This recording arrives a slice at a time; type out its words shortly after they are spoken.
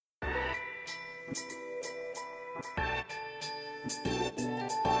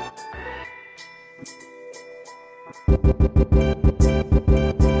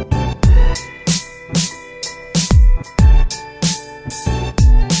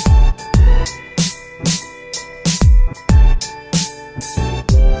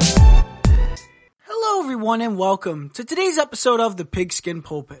And welcome to today's episode of the Pigskin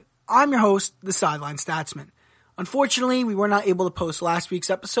Pulpit. I'm your host, the Sideline Statsman. Unfortunately, we were not able to post last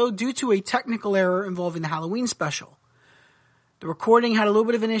week's episode due to a technical error involving the Halloween special. The recording had a little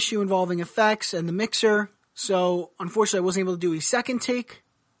bit of an issue involving effects and the mixer, so unfortunately I wasn't able to do a second take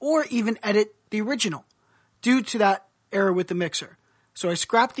or even edit the original due to that error with the mixer. So I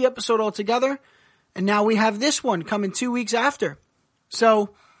scrapped the episode altogether, and now we have this one coming 2 weeks after.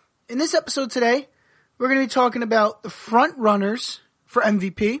 So, in this episode today, we're going to be talking about the front runners for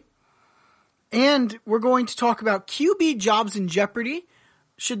MVP, and we're going to talk about QB jobs in jeopardy.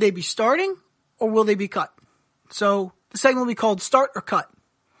 Should they be starting, or will they be cut? So, the segment will be called Start or Cut.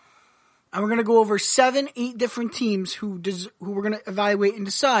 And we're going to go over 8 different teams who we're going to evaluate and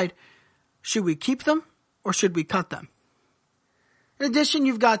decide, should we keep them, or should we cut them? In addition,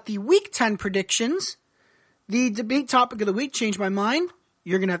 you've got the Week 10 predictions. The debate topic of the week, changed my mind.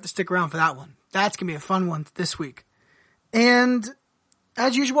 You're going to have to stick around for that one. That's going to be a fun one this week. And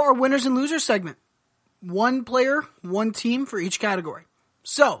as usual, our winners and losers segment. One player, one team for each category.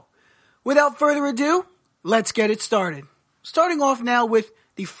 So, without further ado, let's get it started. Starting off now with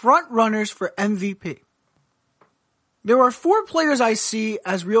the front runners for MVP. There are 4 players I see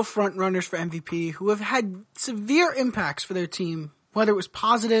as real front runners for MVP who have had severe impacts for their team, whether it was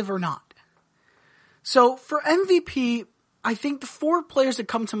positive or not. So, for MVP, I think the 4 players that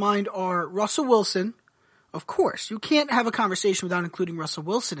come to mind are Russell Wilson. Of course, you can't have a conversation without including Russell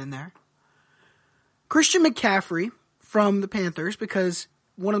Wilson in there. Christian McCaffrey from the Panthers, because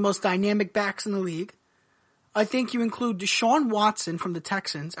one of the most dynamic backs in the league. I think you include Deshaun Watson from the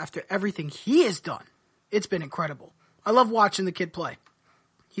Texans after everything he has done. It's been incredible. I love watching the kid play.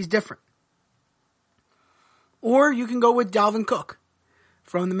 He's different. Or you can go with Dalvin Cook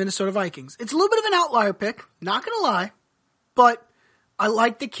from the Minnesota Vikings. It's a little bit of an outlier pick, not going to lie. But I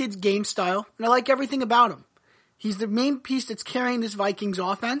like the kid's game style, and I like everything about him. He's the main piece that's carrying this Vikings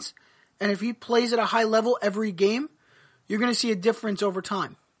offense, and if he plays at a high level every game, you're going to see a difference over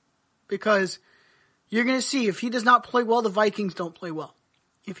time. Because you're going to see if he does not play well, the Vikings don't play well.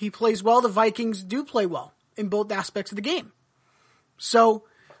 If he plays well, the Vikings do play well in both aspects of the game. So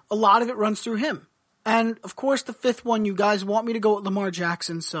a lot of it runs through him. And of course, the 5th one, you guys want me to go with Lamar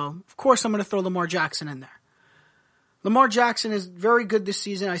Jackson, so of course I'm going to throw Lamar Jackson in there. Lamar Jackson is very good this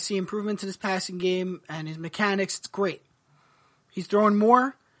season. I see improvements in his passing game and his mechanics. It's great. He's throwing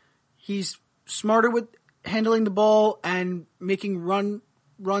more. He's smarter with handling the ball and making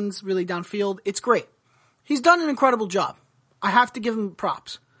runs really downfield. It's great. He's done an incredible job. I have to give him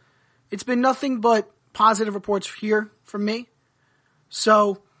props. It's been nothing but positive reports here from me.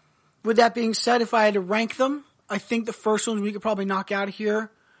 So, with that being said, if I had to rank them, I think the first ones we could probably knock out of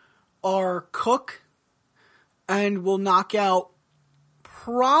here are Cook, and we'll knock out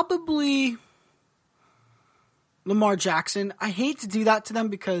probably Lamar Jackson. I hate to do that to them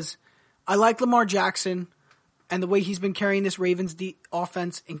because I like Lamar Jackson and the way he's been carrying this Ravens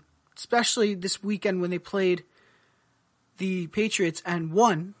offense, especially this weekend when they played the Patriots and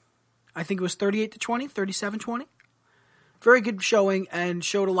won. I think it was 38-20, 37-20. Very good showing and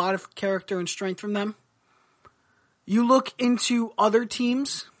showed a lot of character and strength from them. You look into other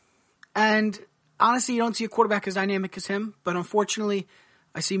teams and honestly, you don't see a quarterback as dynamic as him, but unfortunately,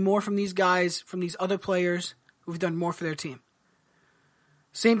 I see more from these guys, from these other players who've done more for their team.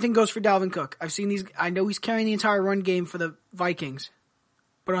 Same thing goes for Dalvin Cook. I know he's carrying the entire run game for the Vikings,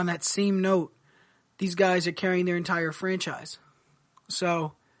 but on that same note, these guys are carrying their entire franchise.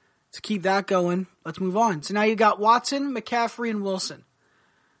 So, to keep that going, let's move on. So now you got Watson, McCaffrey, and Wilson.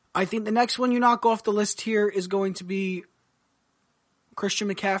 I think the next one you knock off the list here is going to be Christian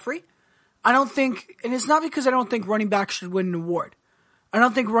McCaffrey. I don't think, and it's not because I don't think running backs should win an award. I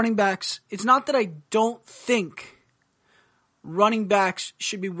don't think running backs, it's not that I don't think running backs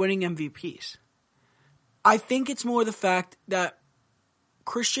should be winning MVPs. I think it's more the fact that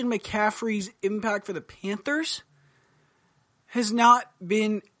Christian McCaffrey's impact for the Panthers has not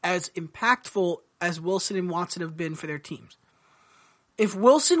been as impactful as Wilson and Watson have been for their teams. If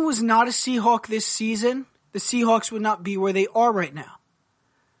Wilson was not a Seahawk this season, the Seahawks would not be where they are right now.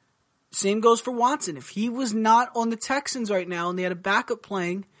 Same goes for Watson. If he was not on the Texans right now and they had a backup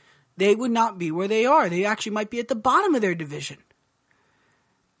playing, they would not be where they are. They actually might be at the bottom of their division.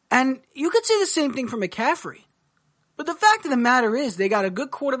 And you could say the same thing for McCaffrey. But the fact of the matter is, they got a good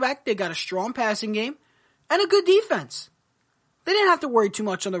quarterback, they got a strong passing game, and a good defense. They didn't have to worry too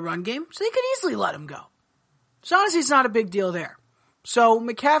much on the run game, so they could easily let him go. So honestly, it's not a big deal there. So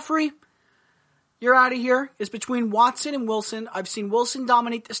McCaffrey, you're out of here. It's between Watson and Wilson. I've seen Wilson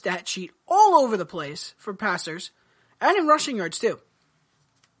dominate the stat sheet all over the place for passers, and in rushing yards too.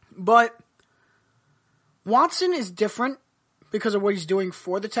 But Watson is different because of what he's doing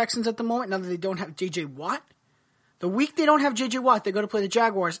for the Texans at the moment, now that they don't have J.J. Watt. The week they don't have J.J. Watt, they go to play the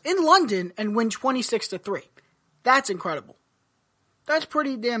Jaguars in London and win 26-3. That's incredible. That's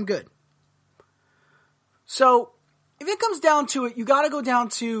pretty damn good. So, if it comes down to it, you got to go down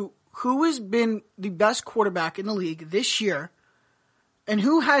to who has been the best quarterback in the league this year and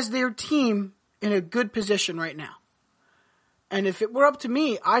who has their team in a good position right now. And if it were up to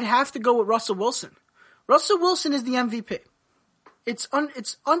me, I'd have to go with Russell Wilson. Russell Wilson is the MVP. It's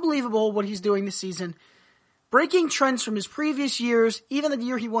unbelievable what he's doing this season. Breaking trends from his previous years, even the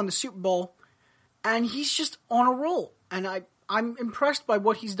year he won the Super Bowl. And he's just on a roll. And I'm impressed by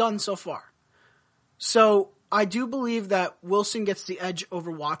what he's done so far. So, I do believe that Wilson gets the edge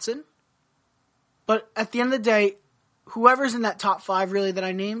over Watson. But at the end of the day, whoever's in that top 5 really that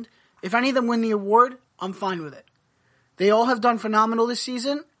I named, if any of them win the award, I'm fine with it. They all have done phenomenal this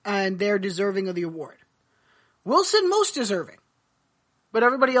season, and they're deserving of the award. Wilson, most deserving. But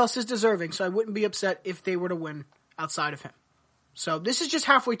everybody else is deserving, so I wouldn't be upset if they were to win outside of him. So this is just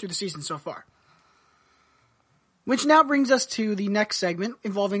halfway through the season so far. Which now brings us to the next segment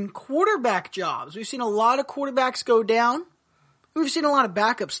involving quarterback jobs. We've seen a lot of quarterbacks go down. We've seen a lot of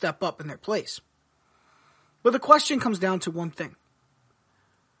backups step up in their place. But the question comes down to one thing.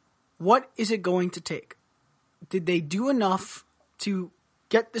 What is it going to take? Did they do enough to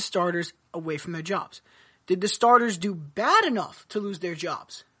get the starters away from their jobs? Did the starters do bad enough to lose their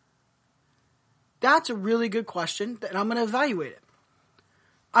jobs? That's a really good question, and I'm going to evaluate it.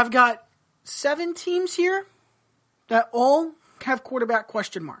 I've got 7 teams here that all have quarterback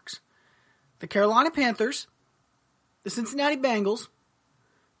question marks. The Carolina Panthers, the Cincinnati Bengals,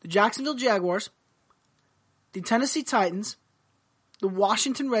 the Jacksonville Jaguars, the Tennessee Titans, the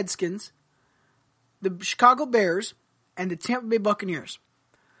Washington Redskins, the Chicago Bears, and the Tampa Bay Buccaneers.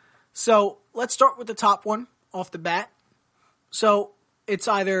 So, let's start with the top one off the bat. So, it's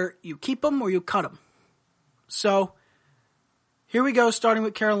either you keep them or you cut them. So, here we go, starting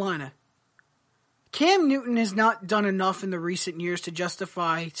with Carolina. Cam Newton has not done enough in the recent years to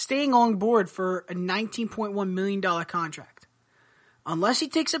justify staying on board for a $19.1 million contract. Unless he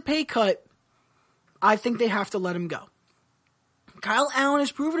takes a pay cut, I think they have to let him go. Kyle Allen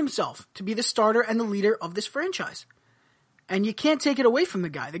has proven himself to be the starter and the leader of this franchise. And you can't take it away from the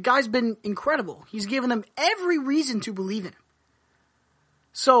guy. The guy's been incredible. He's given them every reason to believe in him.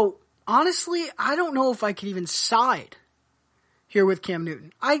 So, honestly, I don't know if I could even side here with Cam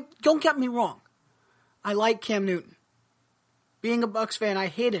Newton. Don't get me wrong. I like Cam Newton. Being a Bucs fan, I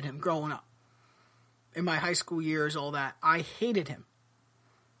hated him growing up. In my high school years, all that. I hated him.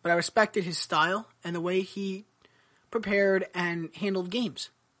 But I respected his style and the way he prepared and handled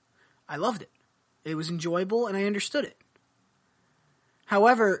games. I loved it. It was enjoyable and I understood it.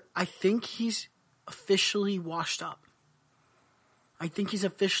 However, I think he's officially washed up. I think he's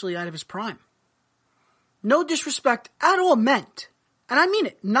officially out of his prime. No disrespect at all meant. And I mean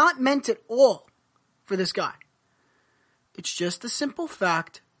it. Not meant at all for this guy. It's just the simple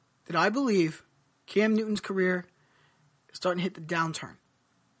fact that I believe Cam Newton's career is starting to hit the downturn.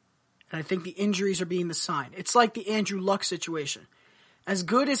 And I think the injuries are being the sign. It's like the Andrew Luck situation. As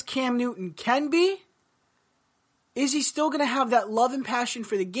good as Cam Newton can be, is he still going to have that love and passion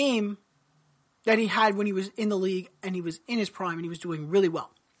for the game that he had when he was in the league and he was in his prime and he was doing really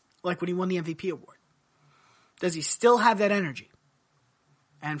well? Like when he won the MVP award. Does he still have that energy?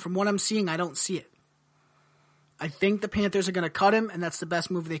 And from what I'm seeing, I don't see it. I think the Panthers are going to cut him, and that's the best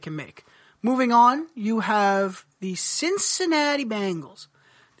move they can make. Moving on, you have the Cincinnati Bengals.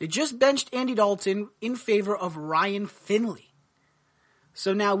 They just benched Andy Dalton in favor of Ryan Finley.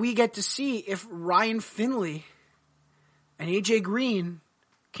 So now we get to see if Ryan Finley and AJ Green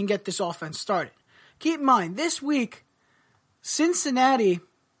can get this offense started. Keep in mind, this week, Cincinnati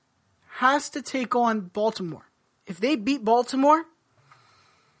has to take on Baltimore. If they beat Baltimore,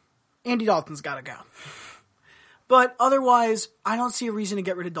 Andy Dalton's got to go. But otherwise, I don't see a reason to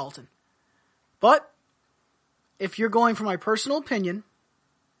get rid of Dalton. But if you're going for my personal opinion,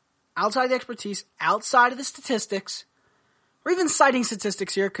 outside the expertise, outside of the statistics, or even citing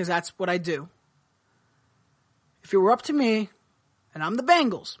statistics here, because that's what I do. If it were up to me, and I'm the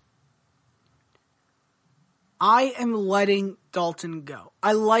Bengals, I am letting Dalton go.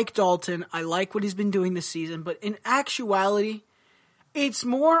 I like Dalton. I like what he's been doing this season. But in actuality, it's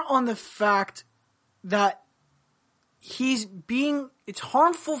more on the fact that it's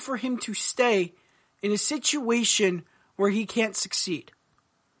harmful for him to stay in a situation where he can't succeed.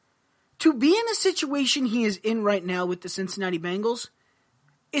 To be in the situation he is in right now with the Cincinnati Bengals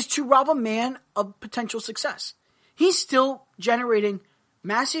is to rob a man of potential success. He's still generating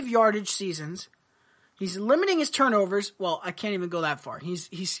massive yardage seasons. He's limiting his turnovers. Well, I can't even go that far.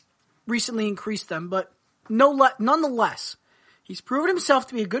 He's recently increased them, but nonetheless, he's proven himself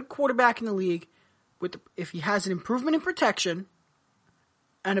to be a good quarterback in the league if he has an improvement in protection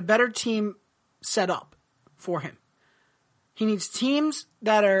and a better team set up for him. He needs teams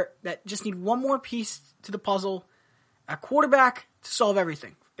that just need one more piece to the puzzle at quarterback to solve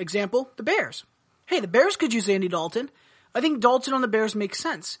everything. Example, the Bears. Hey, the Bears could use Andy Dalton. I think Dalton on the Bears makes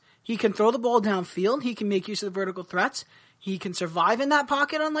sense. He can throw the ball downfield. He can make use of the vertical threats. He can survive in that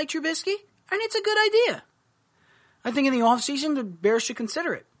pocket unlike Trubisky. And it's a good idea. I think in the offseason, the Bears should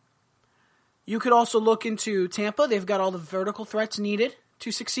consider it. You could also look into Tampa. They've got all the vertical threats needed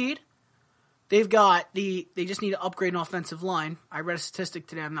to succeed. They just need to upgrade an offensive line. I read a statistic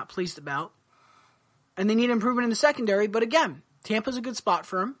today I'm not pleased about. And they need improvement in the secondary. But again, Tampa's a good spot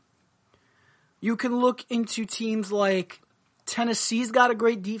for him. You can look into teams like Tennessee's got a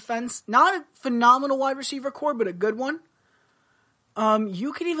great defense. Not a phenomenal wide receiver core, but a good one.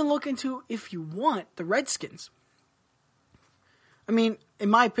 You could even look into, if you want, the Redskins. I mean, in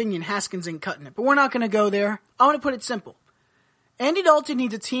my opinion, Haskins ain't cutting it. But we're not going to go there. I want to put it simple. Andy Dalton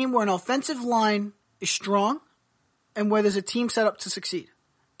needs a team where an offensive line is strong and where there's a team set up to succeed.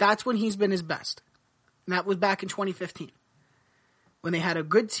 That's when he's been his best. And that was back in 2015. When they had a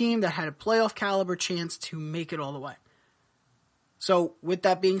good team that had a playoff caliber chance to make it all the way. So, with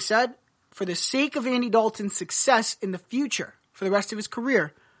that being said, for the sake of Andy Dalton's success in the future, for the rest of his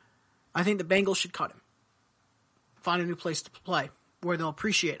career, I think the Bengals should cut him. Find a new place to play where they'll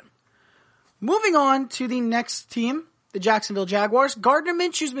appreciate him. Moving on to the next team, the Jacksonville Jaguars. Gardner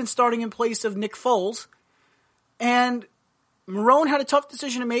Minshew's been starting in place of Nick Foles. And Marrone had a tough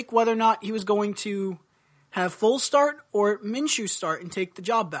decision to make whether or not he was going to have Foles start or Minshew start and take the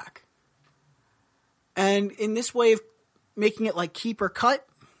job back. And in this way of making it like keep or cut,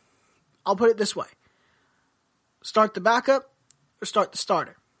 I'll put it this way. Start the backup or start the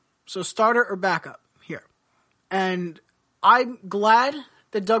starter. So starter or backup here. And I'm glad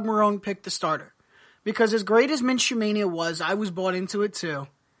that Doug Marrone picked the starter. Because as great as Minshew Mania was, I was bought into it too.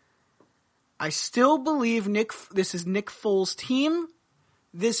 I still believe this is Nick Foles' team.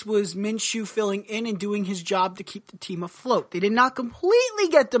 This was Minshew filling in and doing his job to keep the team afloat. They did not completely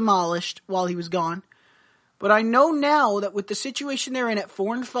get demolished while he was gone. But I know now that with the situation they're in at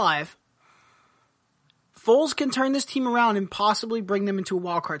 4-5, Foles can turn this team around and possibly bring them into a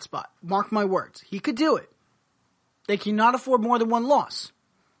wildcard spot. Mark my words. He could do it. They cannot afford more than one loss,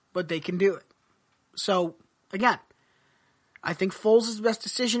 but they can do it. So, again, I think Foles is the best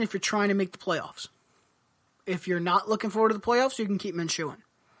decision if you're trying to make the playoffs. If you're not looking forward to the playoffs, you can keep Minshew in.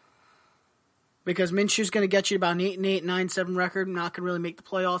 Because Minshew's going to get you about an 8-8, 9-7 record. Not going to really make the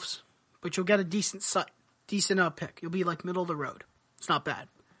playoffs. But you'll get a decent pick. You'll be like middle of the road. It's not bad.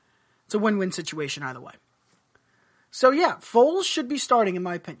 It's a win-win situation either way. So yeah, Foles should be starting in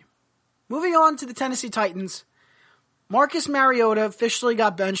my opinion. Moving on to the Tennessee Titans. Marcus Mariota officially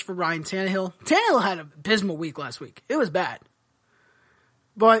got benched for Ryan Tannehill. Tannehill had an abysmal week last week. It was bad.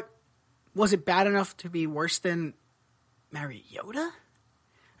 But was it bad enough to be worse than Mariota?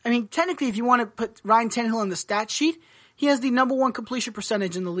 I mean, technically, if you want to put Ryan Tannehill on the stat sheet, he has the number one completion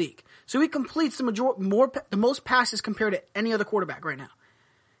percentage in the league. So he completes the most passes compared to any other quarterback right now.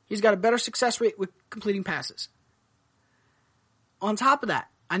 He's got a better success rate with completing passes. On top of that,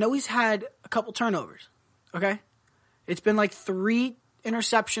 I know he's had a couple turnovers. Okay? It's been like 3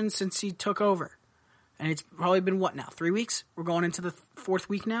 interceptions since he took over. And it's probably been what now? 3 weeks? We're going into the 4th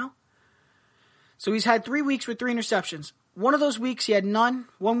week now. So he's had 3 weeks with 3 interceptions. One of those weeks he had none.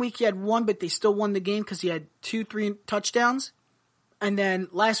 1 week he had 1, but they still won the game because he had 2-3 touchdowns. And then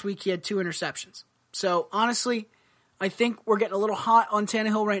last week he had 2 interceptions. So honestly, I think we're getting a little hot on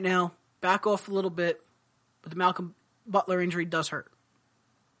Tannehill right now. Back off a little bit. But the Malcolm Butler injury does hurt.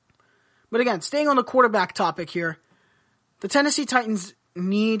 But again, staying on the quarterback topic here, the Tennessee Titans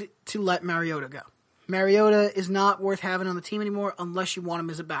need to let Mariota go. Mariota is not worth having on the team anymore unless you want him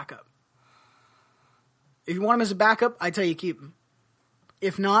as a backup. If you want him as a backup, I tell you keep him.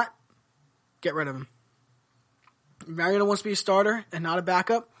 If not, get rid of him. If Mariota wants to be a starter and not a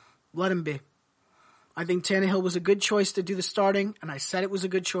backup, let him be. I think Tannehill was a good choice to do the starting, and I said it was a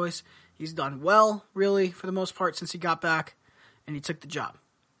good choice. He's done well, really, for the most part, since he got back, and he took the job.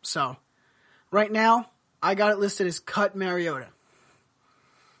 So, right now, I got it listed as cut Mariota.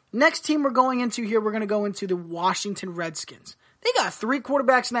 Next team we're going into here, we're going to go into the Washington Redskins. They got 3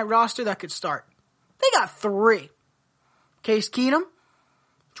 quarterbacks in that roster that could start. They got 3. Case Keenum,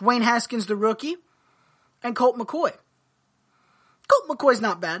 Dwayne Haskins, the rookie, and Colt McCoy. Colt McCoy's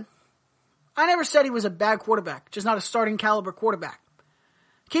not bad. I never said he was a bad quarterback, just not a starting caliber quarterback.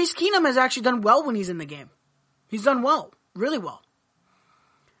 Case Keenum has actually done well when he's in the game. He's done well, really well.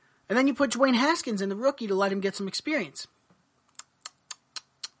 And then you put Dwayne Haskins in the rookie to let him get some experience.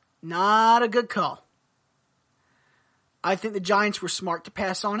 Not a good call. I think the Giants were smart to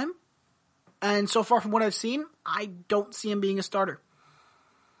pass on him. And so far from what I've seen, I don't see him being a starter.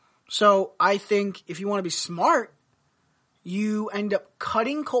 So I think if you want to be smart, you end up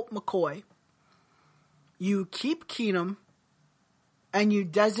cutting Colt McCoy, you keep Keenum, and you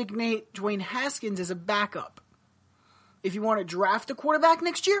designate Dwayne Haskins as a backup. If you want to draft a quarterback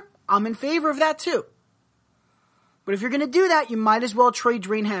next year, I'm in favor of that too. But if you're going to do that, you might as well trade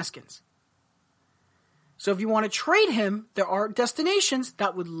Dwayne Haskins. So if you want to trade him, there are destinations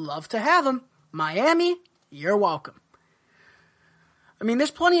that would love to have him. Miami, you're welcome. I mean,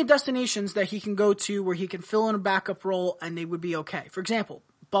 there's plenty of destinations that he can go to where he can fill in a backup role and they would be okay. For example,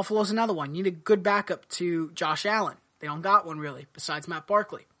 Buffalo's another one. You need a good backup to Josh Allen. They don't got one really, besides Matt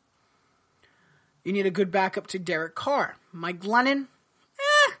Barkley. You need a good backup to Derek Carr. Mike Glennon,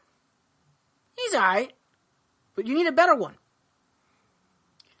 he's alright. But you need a better one.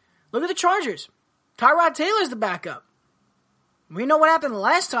 Look at the Chargers. Tyrod Taylor's the backup. We know what happened the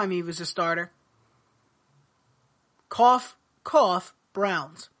last time he was a starter. Cough, cough,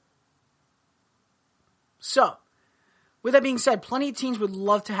 Browns. So, with that being said, plenty of teams would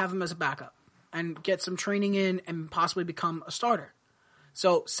love to have him as a backup and get some training in and possibly become a starter.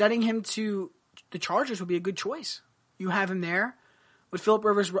 So, setting him to the Chargers would be a good choice. You have him there. With Phillip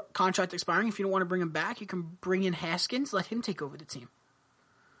Rivers' contract expiring, if you don't want to bring him back, you can bring in Haskins, let him take over the team.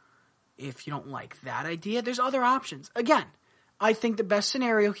 If you don't like that idea, there's other options. Again, I think the best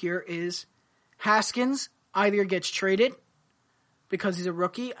scenario here is Haskins either gets traded because he's a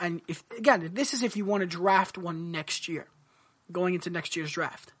rookie, and this is if you want to draft one next year, going into next year's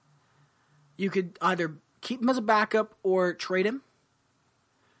draft. You could either keep him as a backup or trade him,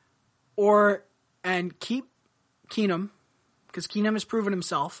 and keep Keenum, because Keenum has proven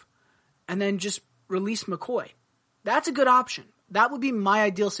himself, and then just release McCoy. That's a good option. That would be my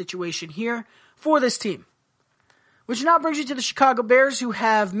ideal situation here for this team. Which now brings you to the Chicago Bears, who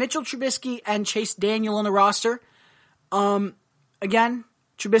have Mitchell Trubisky and Chase Daniel on the roster. Again,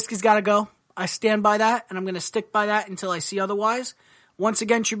 Trubisky's got to go. I stand by that, and I'm going to stick by that until I see otherwise. Once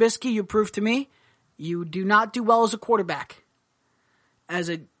again, Trubisky, you proved to me you do not do well as a quarterback. As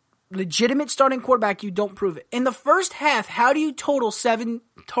a legitimate starting quarterback, you don't prove it. In the first half, how do you total 7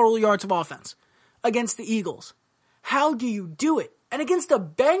 total yards of offense against the Eagles? How do you do it? And against a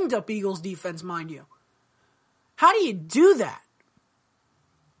banged-up Eagles defense, mind you. How do you do that?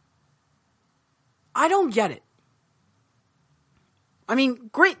 I don't get it. I mean,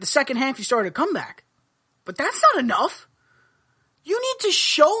 great, the second half you started a comeback. But that's not enough. You need to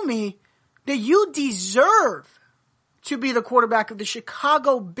show me that you deserve to be the quarterback of the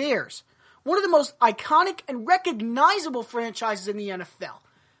Chicago Bears, one of the most iconic and recognizable franchises in the NFL.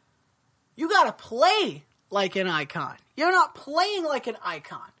 You gotta play like an icon. You're not playing like an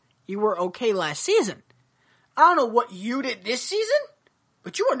icon. You were okay last season. I don't know what you did this season,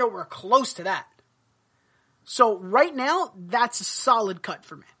 but you are nowhere close to that. So right now, that's a solid cut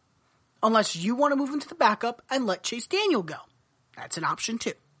for me. Unless you want to move into the backup and let Chase Daniel go. That's an option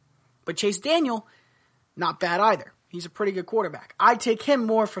too. But Chase Daniel, not bad either. He's a pretty good quarterback. I'd take him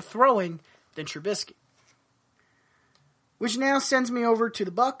more for throwing than Trubisky. Which now sends me over to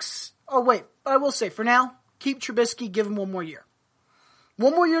the Bucs. Oh wait, but I will say, for now, keep Trubisky, give him 1 more year.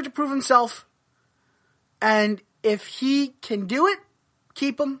 1 more year to prove himself. And if he can do it,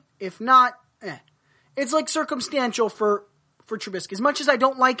 keep him. If not, It's like circumstantial for Trubisky. As much as I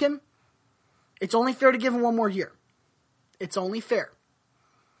don't like him, it's only fair to give him 1 more year. It's only fair.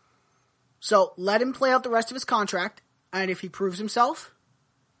 So let him play out the rest of his contract, and if he proves himself,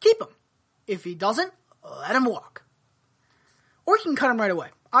 keep him. If he doesn't, let him walk. Or you can cut him right away.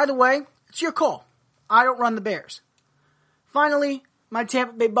 Either way, it's your call. I don't run the Bears. Finally, my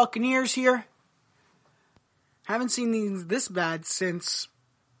Tampa Bay Buccaneers here. Haven't seen these this bad since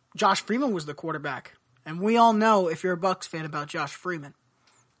Josh Freeman was the quarterback. And we all know, if you're a Bucs fan, about Josh Freeman.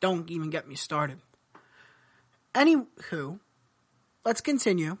 Don't even get me started. Anywho, let's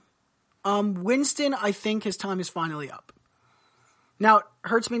continue. Winston, I think his time is finally up. Now,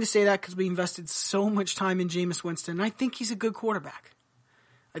 hurts me to say that because we invested so much time in Jameis Winston, and I think he's a good quarterback.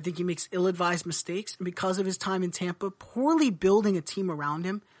 I think he makes ill-advised mistakes, and because of his time in Tampa, poorly building a team around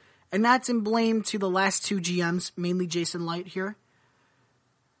him, and that's in blame to the last two GMs, mainly Jason Licht here.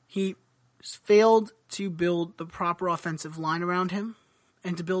 He failed to build the proper offensive line around him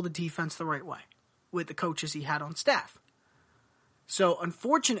and to build a defense the right way with the coaches he had on staff. So,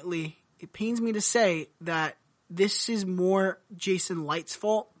 unfortunately, it pains me to say that this is more Jason Licht's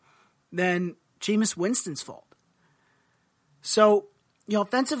fault than Jameis Winston's fault. So, the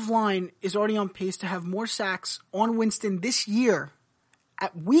offensive line is already on pace to have more sacks on Winston this year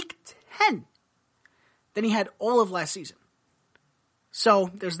at week 10 than he had all of last season.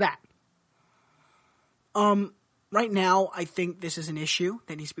 So, there's that. Right now, I think this is an issue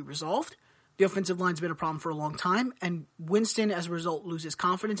that needs to be resolved. The offensive line's been a problem for a long time, and Winston, as a result, loses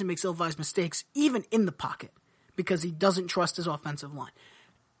confidence and makes ill-advised mistakes, even in the pocket, because he doesn't trust his offensive line.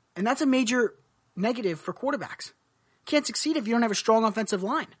 And that's a major negative for quarterbacks. Can't succeed if you don't have a strong offensive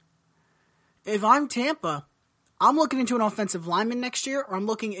line. If I'm Tampa, I'm looking into an offensive lineman next year, or I'm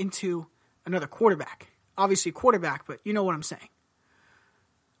looking into another quarterback. Obviously a quarterback, but you know what I'm saying.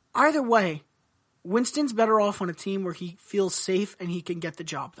 Either way, Winston's better off on a team where he feels safe and he can get the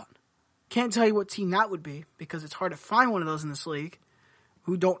job done. Can't tell you what team that would be, because it's hard to find one of those in this league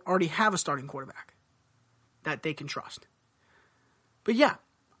who don't already have a starting quarterback that they can trust. But yeah,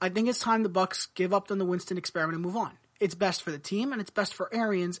 I think it's time the Bucs give up on the Winston experiment and move on. It's best for the team, and it's best for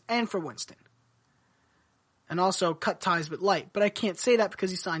Arians and for Winston. And also cut ties with Light, but I can't say that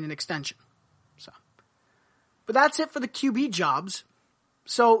because he signed an extension. But that's it for the QB jobs.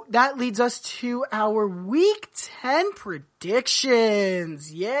 So that leads us to our Week 10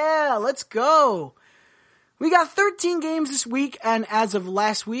 predictions. Yeah, let's go. We got 13 games this week, and as of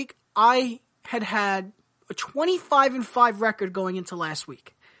last week, I had a 25-5 record going into last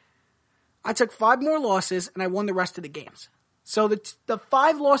week. I took 5 more losses, and I won the rest of the games. So the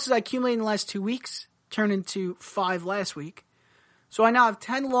 5 losses I accumulated in the last 2 weeks turned into 5 last week. So I now have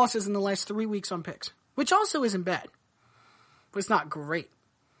 10 losses in the last 3 weeks on picks, which also isn't bad, but it's not great.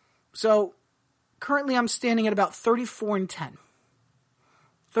 So currently I'm standing at about 34-10.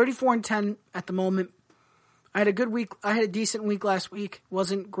 34-10 at the moment. I had a good week. I had a decent week last week.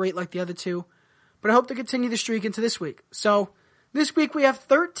 Wasn't great like the other two, but I hope to continue the streak into this week. So this week we have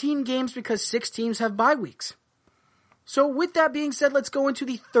 13 games because 6 teams have bye weeks. So with that being said, let's go into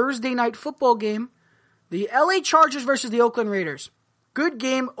the Thursday night football game. The LA Chargers versus the Oakland Raiders. Good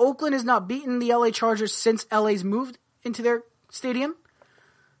game. Oakland has not beaten the LA Chargers since LA's moved into their stadium.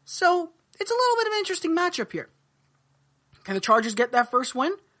 So it's a little bit of an interesting matchup here. Can the Chargers get that first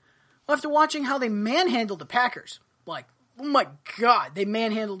win? Well, after watching how they manhandled the Packers, like, oh my God, they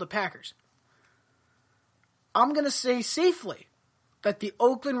manhandled the Packers. I'm going to say safely that the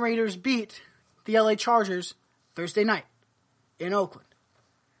Oakland Raiders beat the LA Chargers Thursday night in Oakland.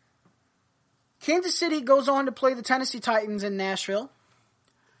 Kansas City goes on to play the Tennessee Titans in Nashville.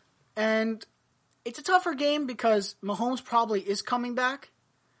 And it's a tougher game because Mahomes probably is coming back.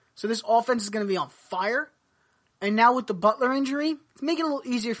 So this offense is going to be on fire. And now with the Butler injury, it's making it a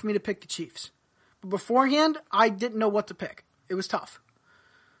little easier for me to pick the Chiefs. But beforehand, I didn't know what to pick. It was tough.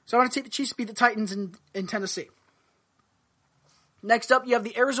 So I'm going to take the Chiefs to beat the Titans in Tennessee. Next up, you have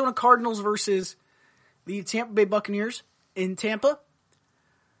the Arizona Cardinals versus the Tampa Bay Buccaneers in Tampa.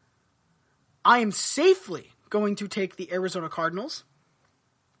 I am safely going to take the Arizona Cardinals.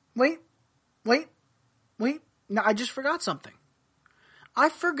 Wait. No, I just forgot something. I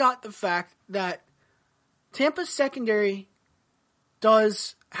forgot the fact that Tampa's secondary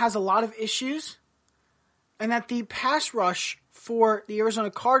has a lot of issues, and that the pass rush for the Arizona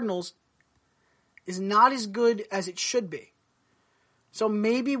Cardinals is not as good as it should be. So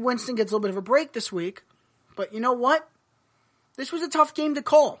maybe Winston gets a little bit of a break this week, but you know what? This was a tough game to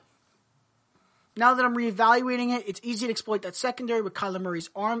call. Now that I'm reevaluating it, it's easy to exploit that secondary with Kyler Murray's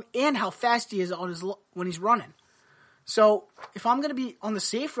arm and how fast he is when he's running. So if I'm going to be on the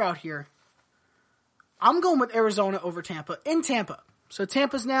safe route here, I'm going with Arizona over Tampa in Tampa. So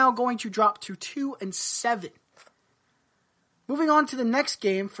Tampa's now going to drop to 2-7. Moving on to the next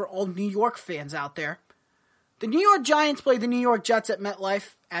game for all New York fans out there. The New York Giants play the New York Jets at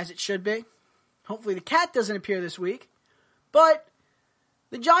MetLife, as it should be. Hopefully the cat doesn't appear this week. But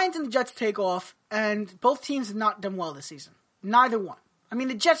the Giants and the Jets take off, and both teams have not done well this season. Neither one. I mean,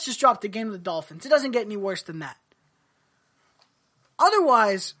 the Jets just dropped the game to the Dolphins. It doesn't get any worse than that.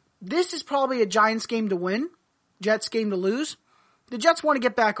 Otherwise, this is probably a Giants game to win, Jets game to lose. The Jets want to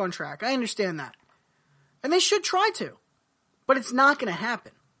get back on track. I understand that. And they should try to. But it's not going to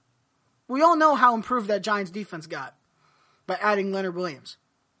happen. We all know how improved that Giants defense got. by adding Leonard Williams.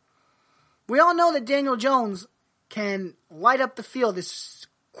 We all know that Daniel Jones can light up the field this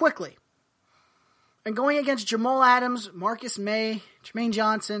quickly. And going against Jamal Adams, Marcus May, Jermaine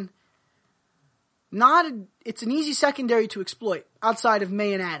Johnson, it's an easy secondary to exploit outside of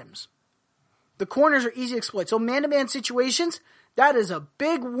May and Adams. The corners are easy to exploit. So man-to-man situations, that is a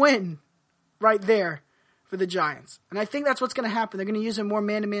big win right there for the Giants. And I think that's what's going to happen. They're going to use in more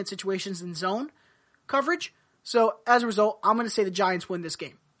man-to-man situations than zone coverage. So as a result, I'm going to say the Giants win this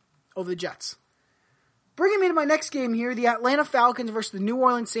game over the Jets. Bringing me to my next game here, the Atlanta Falcons versus the New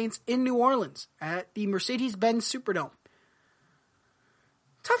Orleans Saints in New Orleans at the Mercedes-Benz Superdome.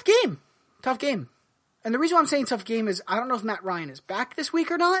 Tough game. And the reason why I'm saying tough game is I don't know if Matt Ryan is back this week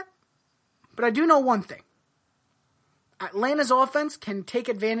or not, but I do know one thing. Atlanta's offense can take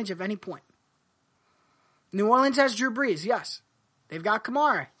advantage of any point. New Orleans has Drew Brees, yes. They've got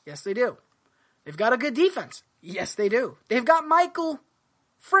Kamara, yes they do. They've got a good defense, yes they do. They've got Michael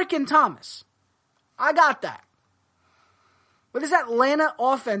freaking Thomas. I got that. But this Atlanta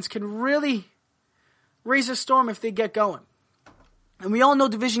offense can really raise a storm if they get going. And we all know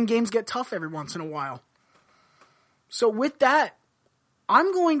division games get tough every once in a while. So with that,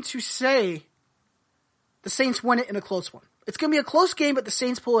 I'm going to say the Saints win it in a close one. It's going to be a close game, but the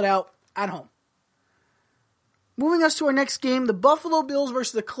Saints pull it out at home. Moving us to our next game, the Buffalo Bills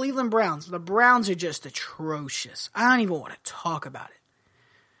versus the Cleveland Browns. The Browns are just atrocious. I don't even want to talk about it.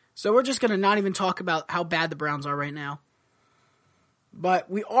 So we're just going to not even talk about how bad the Browns are right now. But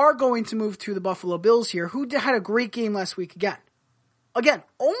we are going to move to the Buffalo Bills here, who had a great game last week again. Again,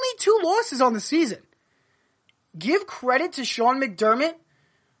 only 2 losses on the season. Give credit to Sean McDermott.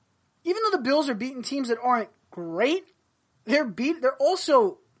 Even though the Bills are beating teams that aren't great, they're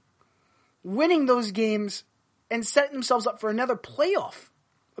also winning those games and setting themselves up for another playoff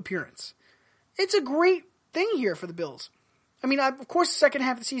appearance. It's a great thing here for the Bills. I mean, of course, the second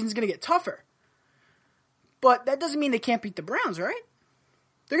half of the season is going to get tougher. But that doesn't mean they can't beat the Browns, right?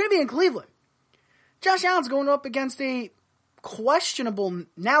 They're going to be in Cleveland. Josh Allen's going up against a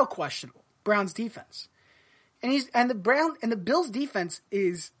now questionable Browns defense. And the Bills defense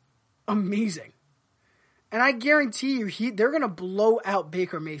is amazing. And I guarantee you, they're going to blow out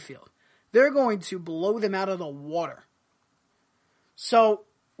Baker Mayfield. They're going to blow them out of the water. So,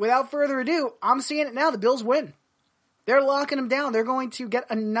 without further ado, I'm seeing it now. The Bills win. They're locking them down. They're going to get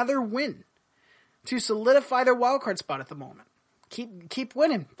another win to solidify their wildcard spot at the moment. Keep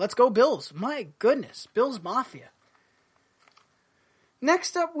winning. Let's go Bills. My goodness. Bills Mafia.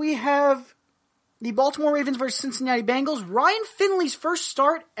 Next up, we have the Baltimore Ravens versus Cincinnati Bengals. Ryan Finley's first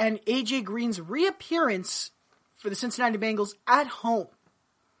start and A.J. Green's reappearance for the Cincinnati Bengals at home.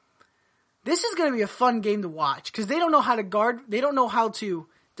 This is going to be a fun game to watch because they don't know how to guard. They don't know how to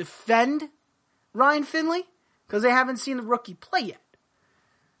defend Ryan Finley because they haven't seen the rookie play yet.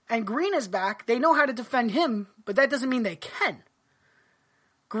 And Green is back. They know how to defend him, but that doesn't mean they can.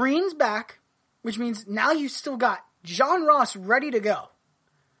 Green's back, which means now you still got John Ross ready to go.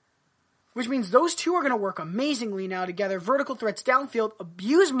 Which means those two are going to work amazingly now together. Vertical threats downfield,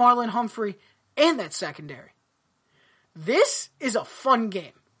 abuse Marlon Humphrey and that secondary. This is a fun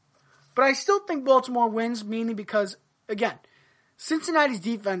game. But I still think Baltimore wins mainly because, again, Cincinnati's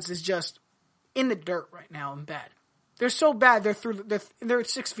defense is just in the dirt right now and bad. They're so bad, they're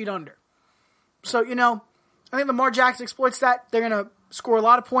 6 feet under. So, I think Lamar Jackson exploits that. They're going to score a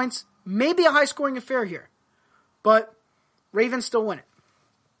lot of points. Maybe a high-scoring affair here. But Ravens still win it.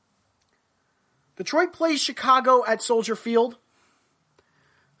 Detroit plays Chicago at Soldier Field.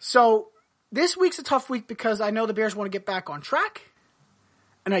 So, this week's a tough week because I know the Bears want to get back on track.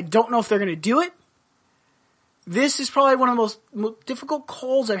 And I don't know if they're going to do it. This is probably one of the most difficult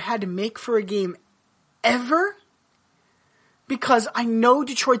calls I've had to make for a game ever. Because I know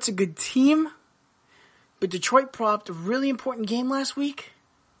Detroit's a good team. But Detroit propped a really important game last week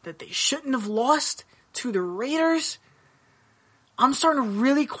that they shouldn't have lost to the Raiders. I'm starting to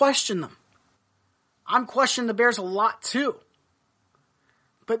really question them. I'm questioning the Bears a lot too.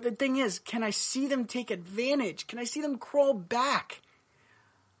 But the thing is, can I see them take advantage? Can I see them crawl back?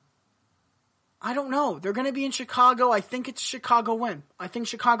 I don't know. They're going to be in Chicago. I think it's a Chicago win. I think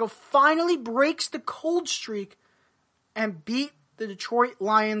Chicago finally breaks the cold streak and beat the Detroit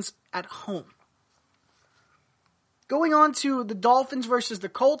Lions at home. Going on to the Dolphins versus the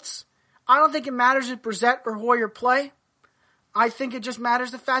Colts. I don't think it matters if Brissett or Hoyer play. I think it just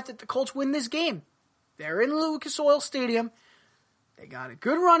matters the fact that the Colts win this game. They're in Lucas Oil Stadium. They got a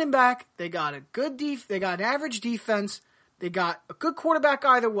good running back. They got a good they got an average defense. They got a good quarterback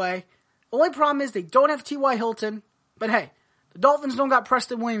either way. Only problem is they don't have T.Y. Hilton. But hey, the Dolphins don't got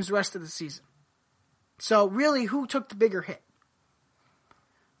Preston Williams the rest of the season. So really, who took the bigger hit?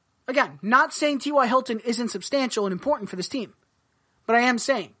 Again, not saying T.Y. Hilton isn't substantial and important for this team, but I am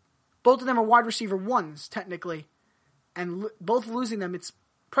saying both of them are wide receiver ones, technically, and both losing them, it's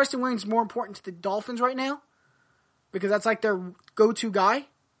Preston Williams more important to the Dolphins right now, because that's like their go-to guy,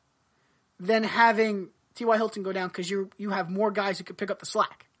 than having T.Y. Hilton go down, because you have more guys who could pick up the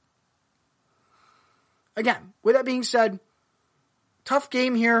slack. Again, with that being said, tough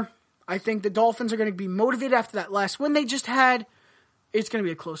game here. I think the Dolphins are going to be motivated after that last win they just had. It's going to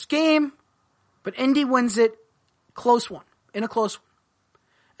be a close game, but Indy wins it in a close one.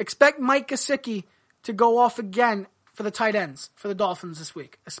 Expect Mike Gesicki to go off again for the tight ends for the Dolphins this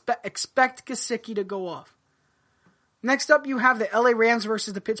week. Expect Gesicki to go off. Next up, you have the LA Rams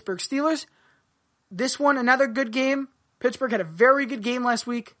versus the Pittsburgh Steelers. This one, another good game. Pittsburgh had a very good game last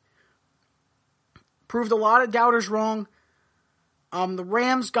week. Proved a lot of doubters wrong. The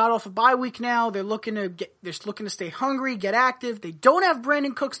Rams got off a bye week now. They're looking to stay hungry, get active. They don't have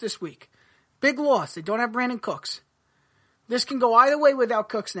Brandon Cooks this week. Big loss. They don't have Brandon Cooks. This can go either way without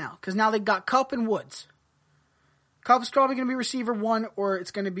Cooks now, because now they got Kupp and Woods. Kupp's probably going to be receiver one, or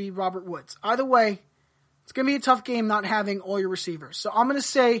it's going to be Robert Woods. Either way, it's going to be a tough game not having all your receivers. So I'm going to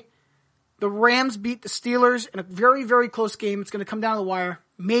say the Rams beat the Steelers in a very, very close game. It's going to come down to the wire,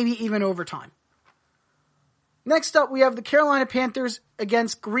 maybe even overtime. Next up, we have the Carolina Panthers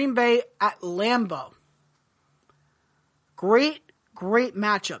against Green Bay at Lambeau. Great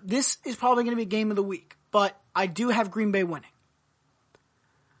matchup. This is probably going to be game of the week, but I do have Green Bay winning.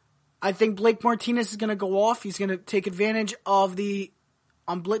 I think Blake Martinez is going to go off. He's going to take advantage of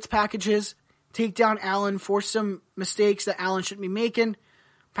on blitz packages, take down Allen, force some mistakes that Allen shouldn't be making.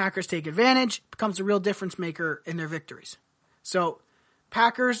 Packers take advantage, becomes a real difference maker in their victories. So,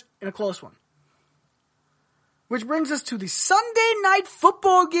 Packers in a close one. Which brings us to the Sunday night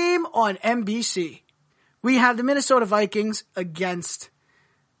football game on NBC. We have the Minnesota Vikings against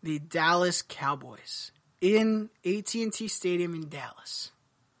the Dallas Cowboys in AT&T Stadium in Dallas.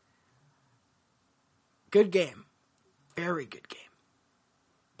 Good game. Very good game.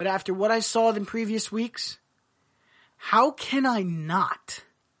 But after what I saw in previous weeks, how can I not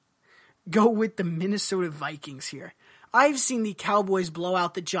go with the Minnesota Vikings here? I've seen the Cowboys blow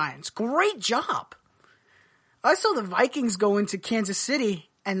out the Giants. Great job. I saw the Vikings go into Kansas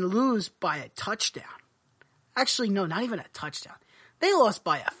City and lose by a touchdown. Actually, no, not even a touchdown. They lost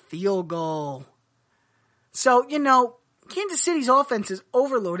by a field goal. So, Kansas City's offense is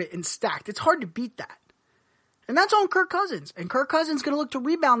overloaded and stacked. It's hard to beat that. And that's on Kirk Cousins. And Kirk Cousins is going to look to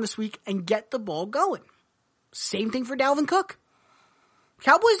rebound this week and get the ball going. Same thing for Dalvin Cook.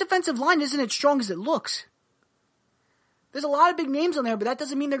 Cowboys' defensive line isn't as strong as it looks. There's a lot of big names on there, but that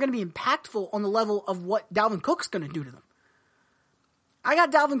doesn't mean they're going to be impactful on the level of what Dalvin Cook's going to do to them. I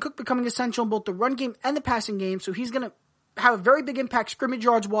got Dalvin Cook becoming essential in both the run game and the passing game, so he's going to have a very big impact scrimmage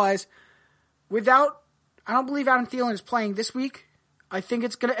yards-wise. I don't believe Adam Thielen is playing this week. I think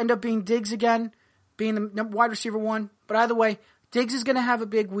it's going to end up being Diggs again, being the wide receiver one. But either way, Diggs is going to have a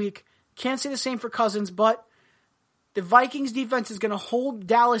big week. Can't say the same for Cousins, but the Vikings defense is going to hold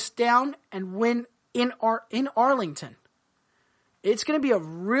Dallas down and win in Arlington. It's going to be a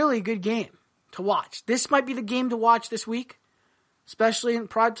really good game to watch. This might be the game to watch this week, especially in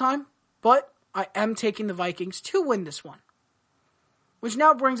prime time, but I am taking the Vikings to win this one. Which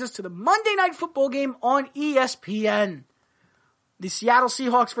now brings us to the Monday Night Football game on ESPN. The Seattle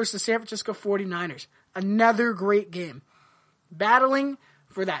Seahawks versus the San Francisco 49ers. Another great game. Battling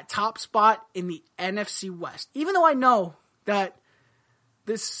for that top spot in the NFC West. Even though I know that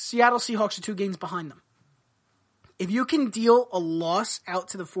the Seattle Seahawks are 2 games behind them. If you can deal a loss out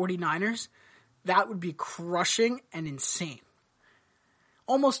to the 49ers, that would be crushing and insane.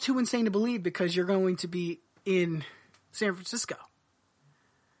 Almost too insane to believe because you're going to be in San Francisco.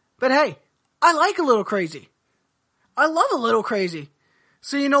 But hey, I like a little crazy. I love a little crazy.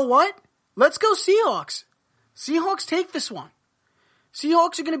 So you know what? Let's go Seahawks. Seahawks take this one.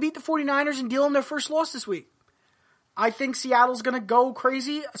 Seahawks are going to beat the 49ers and deal them their first loss this week. I think Seattle's going to go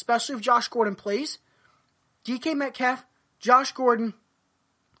crazy, especially if Josh Gordon plays. DK Metcalf, Josh Gordon,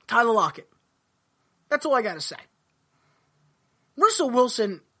 Tyler Lockett. That's all I got to say. Russell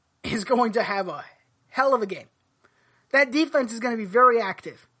Wilson is going to have a hell of a game. That defense is going to be very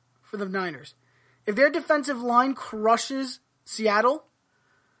active for the Niners. If their defensive line crushes Seattle,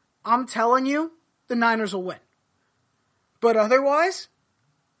 I'm telling you, the Niners will win. But otherwise,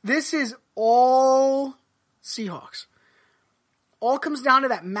 this is all Seahawks. All comes down to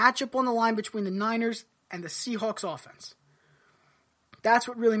that matchup on the line between the Niners and the Seahawks offense. That's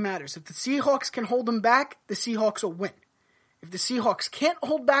what really matters. If the Seahawks can hold them back, the Seahawks will win. If the Seahawks can't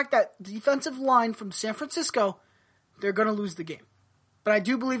hold back that defensive line from San Francisco, they're going to lose the game. But I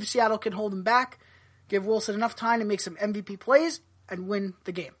do believe Seattle can hold them back, give Wilson enough time to make some MVP plays, and win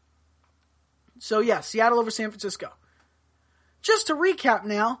the game. So yeah, Seattle over San Francisco. Just to recap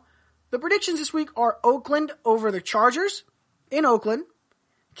now, the predictions this week are Oakland over the Chargers in Oakland.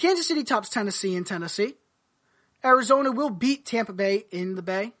 Kansas City tops Tennessee in Tennessee. Arizona will beat Tampa Bay in the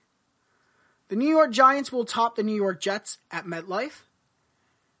Bay. The New York Giants will top the New York Jets at MetLife.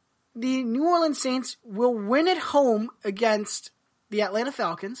 The New Orleans Saints will win at home against the Atlanta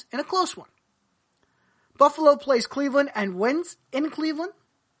Falcons in a close one. Buffalo plays Cleveland and wins in Cleveland.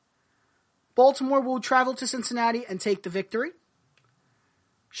 Baltimore will travel to Cincinnati and take the victory.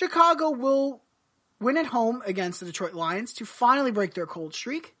 Chicago will win at home against the Detroit Lions to finally break their cold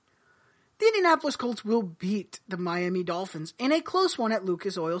streak. The Indianapolis Colts will beat the Miami Dolphins in a close one at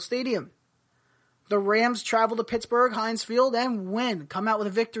Lucas Oil Stadium. The Rams travel to Pittsburgh Heinz Field and win, come out with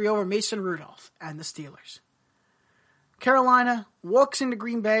a victory over Mason Rudolph and the Steelers. Carolina walks into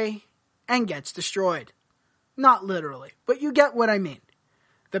Green Bay and gets destroyed. Not literally, but you get what I mean.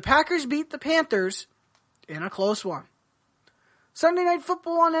 The Packers beat the Panthers in a close one. Sunday Night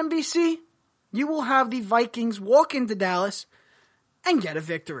Football on NBC, you will have the Vikings walk into Dallas and get a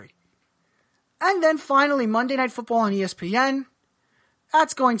victory. And then finally, Monday Night Football on ESPN.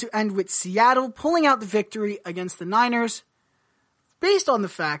 That's going to end with Seattle pulling out the victory against the Niners, based on the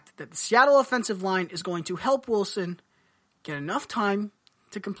fact that the Seattle offensive line is going to help Wilson get enough time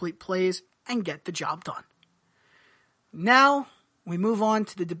to complete plays and get the job done. Now, we move on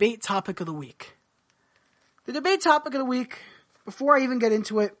to the debate topic of the week. The debate topic of the week, before I even get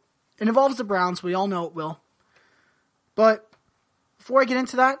into it, it involves the Browns. We all know it will. But before I get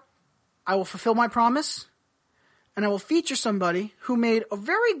into that, I will fulfill my promise, and I will feature somebody who made a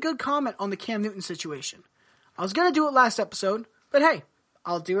very good comment on the Cam Newton situation. I was going to do it last episode, but hey,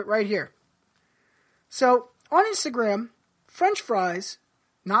 I'll do it right here. So, on Instagram, French Fries,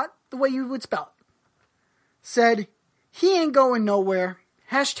 not the way you would spell it, said, "He ain't going nowhere,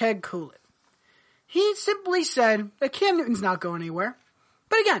 hashtag cool it." He simply said that Cam Newton's not going anywhere.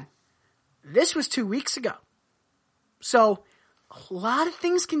 But again, this was 2 weeks ago. So, a lot of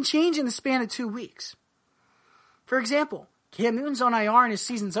things can change in the span of 2 weeks. For example, Cam Newton's on IR and his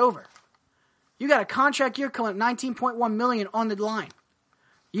season's over. You got a contract year coming up, $19.1 million on the line.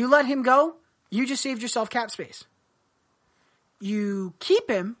 You let him go, you just saved yourself cap space. You keep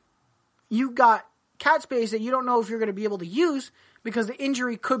him, you got cap space that you don't know if you're going to be able to use because the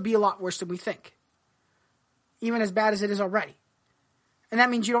injury could be a lot worse than we think. Even as bad as it is already. And that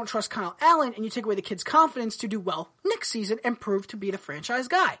means you don't trust Kyle Allen and you take away the kid's confidence to do well next season and prove to be the franchise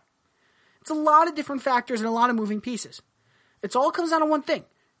guy. It's a lot of different factors and a lot of moving pieces. It all comes down to one thing.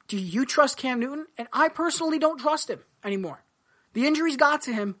 Do you trust Cam Newton? And I personally don't trust him anymore. The injuries got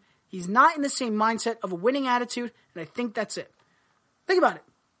to him. He's not in the same mindset of a winning attitude, and I think that's it. Think about it.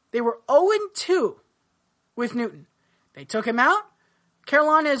 They were 0-2 with Newton. They took him out.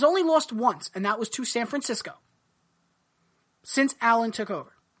 Carolina has only lost once, and that was to San Francisco. Since Allen took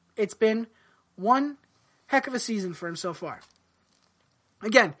over. It's been one heck of a season for him so far.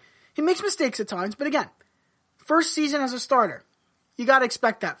 Again, he makes mistakes at times, but again, first season as a starter. You got to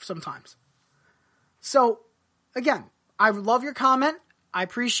expect that sometimes. So, again, I love your comment. I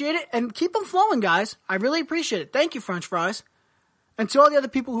appreciate it. And keep them flowing, guys. I really appreciate it. Thank you, French Fries. And to all the other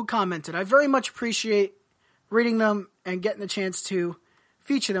people who commented, I very much appreciate reading them and getting the chance to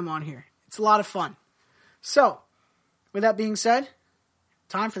feature them on here. It's a lot of fun. So, with that being said,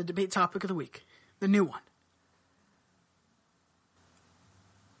 time for the debate topic of the week. The new one.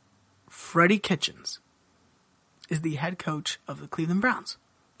 Freddie Kitchens is the head coach of the Cleveland Browns.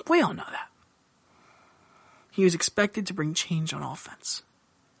 We all know that. He was expected to bring change on offense.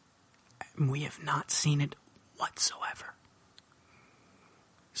 And we have not seen it whatsoever.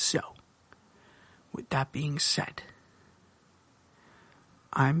 So, with that being said,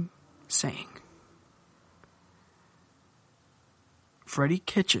 I'm saying Freddie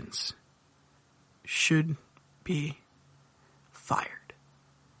Kitchens should be fired.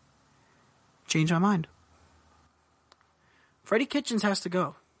 Change my mind. Freddie Kitchens has to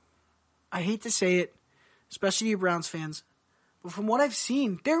go. I hate to say it, especially you Browns fans, but from what I've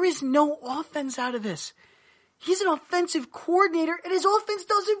seen, there is no offense out of this. He's an offensive coordinator, and his offense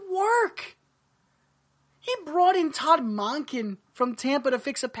doesn't work. He brought in Todd Monken from Tampa to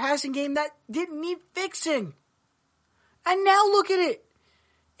fix a passing game that didn't need fixing. And now look at it.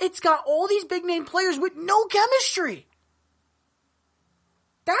 It's got all these big-name players with no chemistry.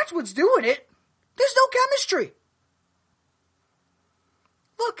 That's what's doing it. There's no chemistry.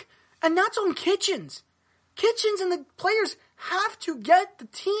 Look, and that's on Kitchens. Kitchens and the players have to get the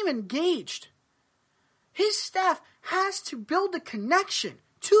team engaged. His staff has to build a connection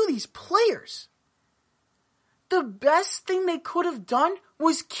to these players. The best thing they could have done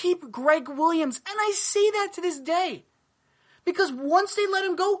was keep Greg Williams, and I say that to this day. Because once they let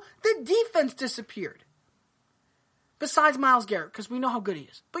him go, the defense disappeared. Besides Myles Garrett, because we know how good he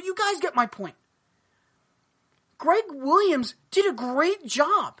is. But you guys get my point. Greg Williams did a great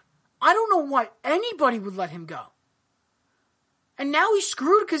job. I don't know why anybody would let him go. And now he's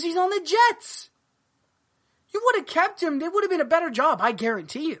screwed because he's on the Jets. You would have kept him, it would have been a better job, I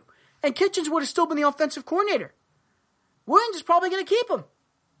guarantee you. And Kitchens would have still been the offensive coordinator. Williams is probably going to keep him.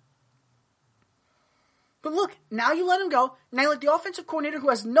 But look, now you let him go. Now you let the offensive coordinator who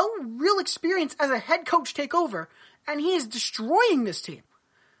has no real experience as a head coach take over, and he is destroying this team.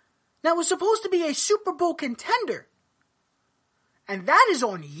 Now, it was supposed to be a Super Bowl contender. And that is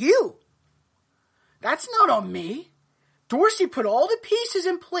on you. That's not on me. Dorsey put all the pieces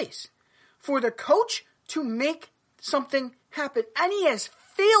in place for the coach to make something happen. And he has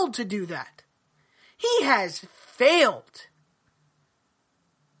failed to do that. He has failed.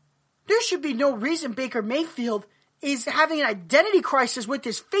 There should be no reason Baker Mayfield is having an identity crisis with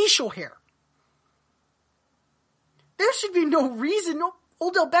his facial hair. There should be no reason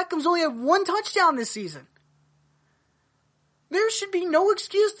Odell Beckham's only had 1 touchdown this season. There should be no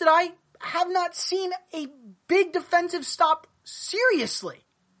excuse that I have not seen a big defensive stop seriously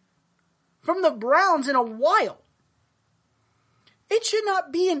from the Browns in a while. It should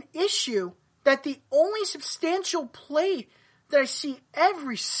not be an issue that the only substantial play that I see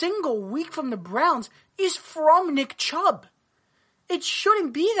every single week from the Browns is from Nick Chubb. It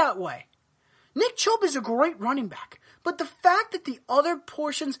shouldn't be that way. Nick Chubb is a great running back, but the fact that the other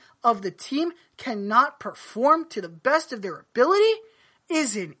portions of the team cannot perform to the best of their ability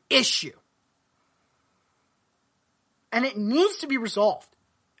is an issue. And it needs to be resolved.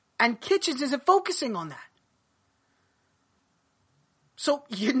 And Kitchens isn't focusing on that. So,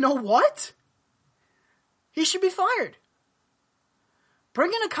 you know what? He should be fired.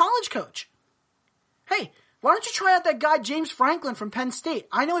 Bring in a college coach. Hey, why don't you try out that guy James Franklin from Penn State?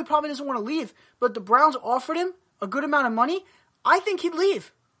 I know he probably doesn't want to leave, but the Browns offered him a good amount of money. I think he'd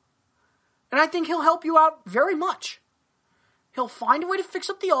leave. And I think he'll help you out very much. He'll find a way to fix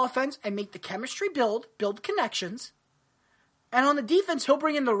up the offense and make the chemistry build connections. And on the defense, he'll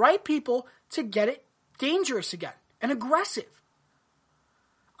bring in the right people to get it dangerous again and aggressive.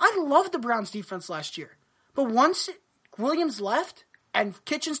 I loved the Browns defense last year. But once Williams left and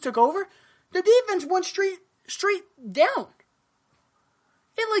Kitchens took over, the defense went straight down.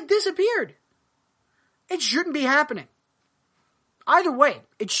 It disappeared. It shouldn't be happening. Either way,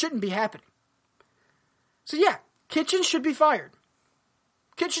 it shouldn't be happening. So yeah, Kitchens should be fired.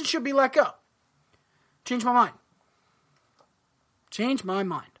 Kitchens should be let go. Change my mind. Change my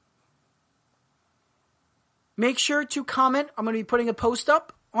mind. Make sure to comment. I'm going to be putting a post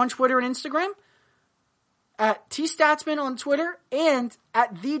up on Twitter and Instagram at tstatsman on Twitter and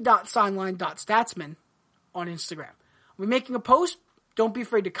at the.sideline.statsman on Instagram. We're making a post. Don't be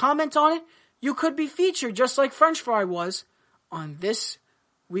afraid to comment on it. You could be featured just like French Fry was on this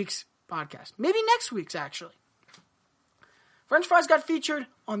week's podcast. Maybe next week's, actually. French Fries got featured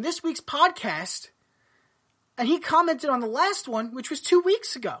on this week's podcast, and he commented on the last one, which was 2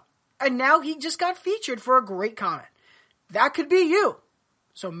 weeks ago. And now he just got featured for a great comment. That could be you.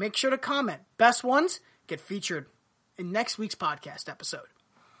 So make sure to comment. Best ones get featured in next week's podcast episode.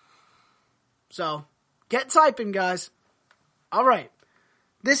 So get typing, guys. All right.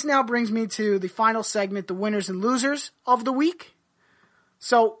 This now brings me to the final segment, the winners and losers of the week.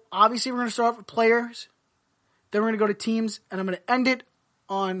 So obviously we're going to start off with players. Then we're going to go to teams, and I'm going to end it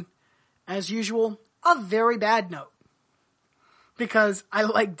on, as usual, a very bad note. Because I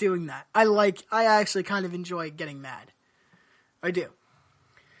like doing that. I actually kind of enjoy getting mad. I do.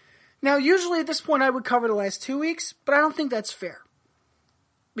 Now, usually at this point I would cover the last 2 weeks, but I don't think that's fair.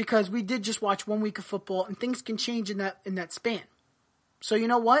 Because we did just watch 1 week of football, and things can change in that span. So you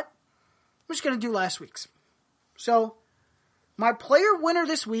know what? I'm just going to do last week's. So, my player winner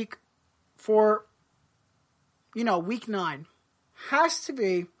this week for, week 9 has to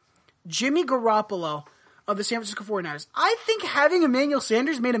be Jimmy Garoppolo of the San Francisco 49ers. I think having Emmanuel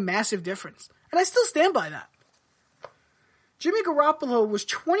Sanders made a massive difference. And I still stand by that. Jimmy Garoppolo was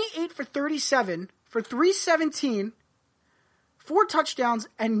 28 for 37 for 317, 4 touchdowns,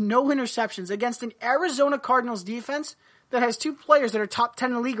 and no interceptions against an Arizona Cardinals defense that has 2 players that are top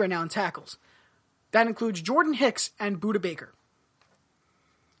 10 in the league right now in tackles. That includes Jordan Hicks and Budda Baker.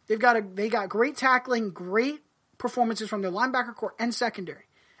 They got great tackling, great performances from their linebacker core and secondary.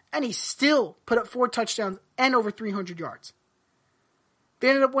 And he still put up 4 touchdowns and over 300 yards. They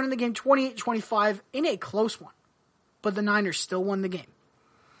ended up winning the game 28-25 in a close one. But the Niners still won the game.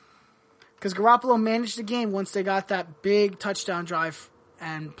 Because Garoppolo managed the game once they got that big touchdown drive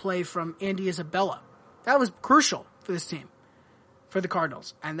and play from Andy Isabella. That was crucial for this team, for the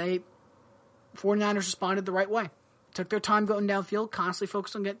Cardinals. And 49ers responded the right way. Took their time going downfield, constantly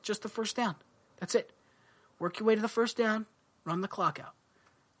focused on getting just the first down. That's it. Work your way to the first down, run the clock out.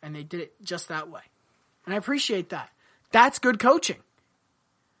 And they did it just that way. And I appreciate that. That's good coaching.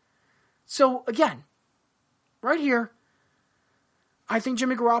 So, again, right here, I think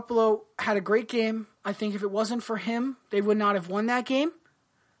Jimmy Garoppolo had a great game. I think if it wasn't for him, they would not have won that game.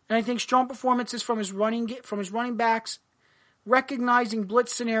 And I think strong performances from his running backs, recognizing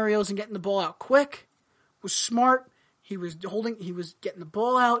blitz scenarios and getting the ball out quick, was smart. He was getting the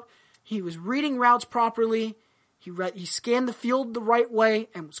ball out. He was reading routes properly. He scanned the field the right way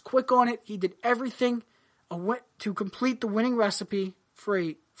and was quick on it. He did everything to complete the winning recipe for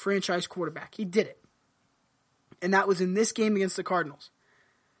a franchise quarterback. He did it. And that was in this game against the Cardinals.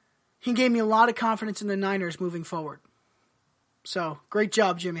 He gave me a lot of confidence in the Niners moving forward. So, great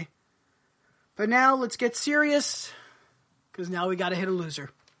job, Jimmy. But now, let's get serious, because now we got to hit a loser.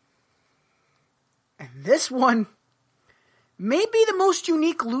 And this one may be the most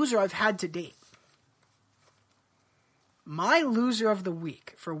unique loser I've had to date. My loser of the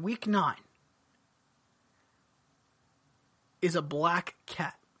week for Week 9 is a black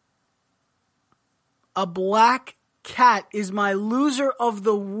cat. A black cat is my loser of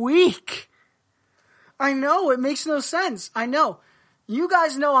the week. I know, it makes no sense. I know. You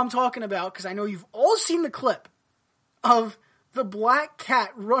guys know I'm talking about, because I know you've all seen the clip of the black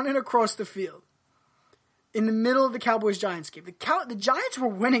cat running across the field in the middle of the Cowboys-Giants game. The Giants were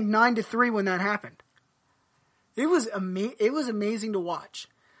winning 9-3 when that happened. It was amazing to watch.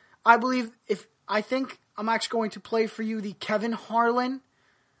 I think I'm actually going to play for you the Kevin Harlan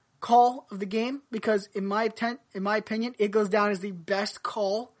call of the game, because in my opinion, it goes down as the best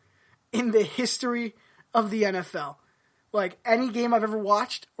call in the history of the NFL. Like, any game I've ever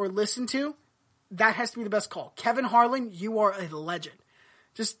watched or listened to, that has to be the best call. Kevin Harlan, you are a legend.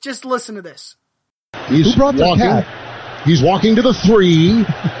 Just listen to this. He's walking. He's walking to the 3.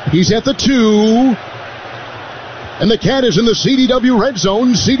 He's at the 2. And the cat is in the CDW red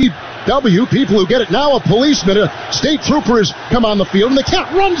zone. CDW, people who get it now, a policeman, a state trooper has come on the field, and the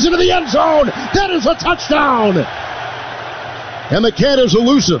cat runs into the end zone. That is a touchdown. And the cat is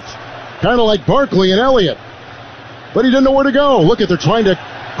elusive, kind of like Barkley and Elliott. But he didn't know where to go. Look, they're trying to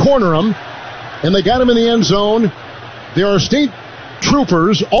corner him, and they got him in the end zone. There are state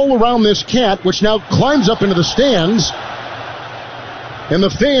troopers all around this cat, which now climbs up into the stands. And the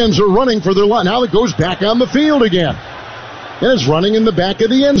fans are running for their life. Now it goes back on the field again. And it's running in the back of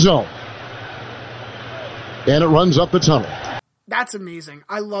the end zone. And it runs up the tunnel. That's amazing.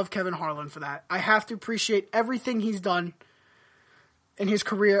 I love Kevin Harlan for that. I have to appreciate everything he's done in his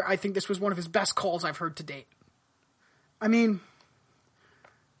career. I think this was one of his best calls I've heard to date. I mean,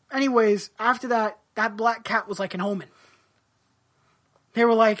 anyways, after that black cat was like an omen. They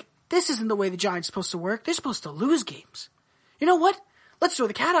were like, this isn't the way the Giants are supposed to work. They're supposed to lose games. You know what? Let's throw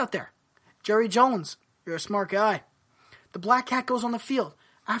the cat out there. Jerry Jones, you're a smart guy. The black cat goes on the field.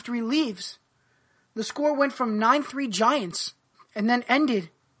 After he leaves, the score went from 9-3 Giants and then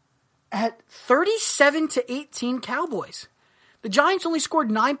ended at 37-18 Cowboys. The Giants only scored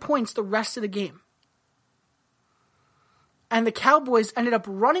 9 points the rest of the game. And the Cowboys ended up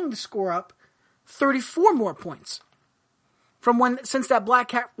running the score up 34 more points since that black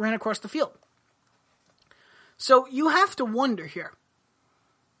cat ran across the field. So you have to wonder here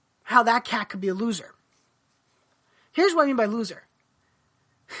how that cat could be a loser. Here's what I mean by loser.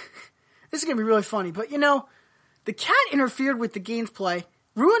 This is going to be really funny, but the cat interfered with the game's play,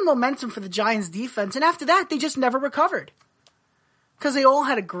 ruined momentum for the Giants defense, and after that, they just never recovered. Because they all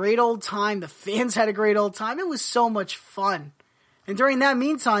had a great old time. The fans had a great old time. It was so much fun. And during that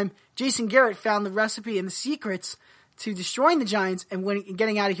meantime, Jason Garrett found the recipe and the secrets to destroying the Giants and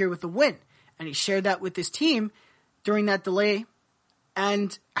getting out of here with the win. And he shared that with his team during that delay.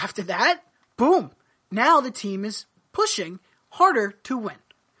 And after that, boom. Now the team is pushing harder to win.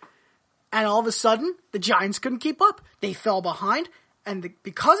 And all of a sudden, the Giants couldn't keep up. They fell behind. And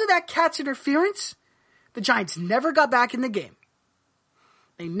because of that cat's interference, the Giants never got back in the game.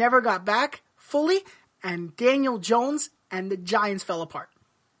 They never got back fully. And Daniel Jones and the Giants fell apart.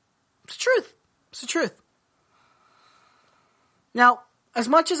 It's the truth. It's the truth. Now, as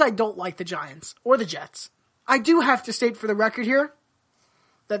much as I don't like the Giants or the Jets, I do have to state for the record here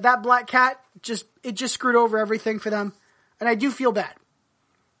that black cat just screwed over everything for them, and I do feel bad.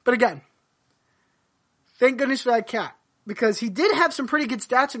 But again, thank goodness for that cat. because he did have some pretty good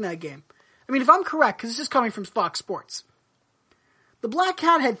stats in that game. I mean, if I'm correct, because this is coming from Fox Sports, the Black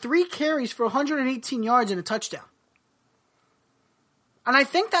Cat had 3 carries for 118 yards and a touchdown. And I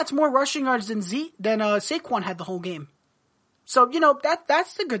think that's more rushing yards than Saquon had the whole game. So,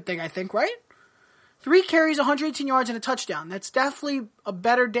 that's the good thing, I think, right? 3 carries, 118 yards, and a touchdown. That's definitely a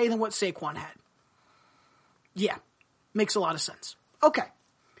better day than what Saquon had. Yeah, makes a lot of sense. Okay.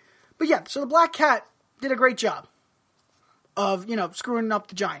 But yeah, so the Black Cat did a great job of, screwing up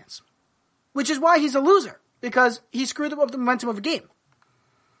the Giants. Which is why he's a loser, because he screwed up the momentum of a game.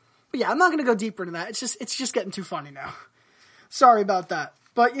 But yeah, I'm not going to go deeper into that. It's just getting too funny now. Sorry about that.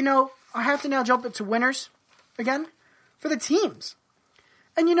 But, I have to now jump into winners again for the teams.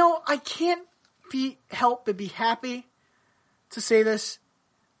 And, I can't help but be happy to say this,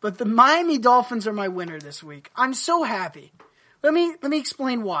 but the Miami Dolphins are my winner this week. I'm so happy. Let me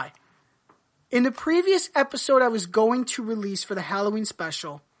explain why. In the previous episode I was going to release for the Halloween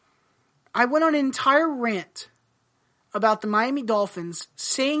special, I went on an entire rant about the Miami Dolphins,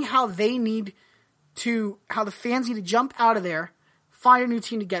 saying how the fans need to jump out of there, find a new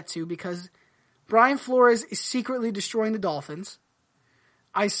team to get to, because Brian Flores is secretly destroying the Dolphins.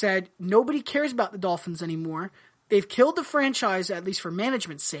 I said, nobody cares about the Dolphins anymore. They've killed the franchise, at least for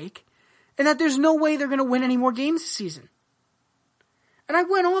management's sake, and that there's no way they're going to win any more games this season. And I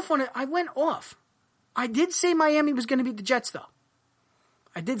went off on it. I went off. I did say Miami was going to beat the Jets, though.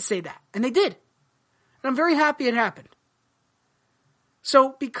 I did say that. And they did. And I'm very happy it happened.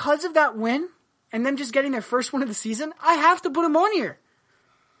 So, because of that win, and them just getting their first win of the season, I have to put them on here.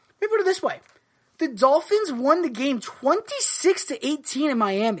 Let me put it this way. The Dolphins won the game 26-18 in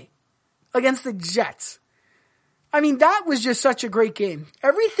Miami against the Jets. I mean, that was just such a great game.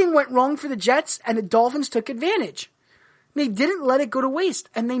 Everything went wrong for the Jets, and the Dolphins took advantage. They didn't let it go to waste,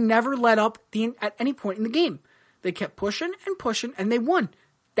 and they never let up at any point in the game. They kept pushing, and they won.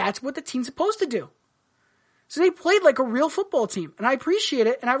 That's what the team's supposed to do. So they played like a real football team, and I appreciate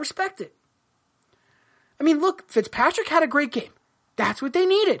it, and I respect it. I mean, look, Fitzpatrick had a great game. That's what they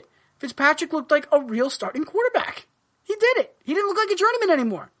needed. Fitzpatrick looked like a real starting quarterback. He did it. He didn't look like a journeyman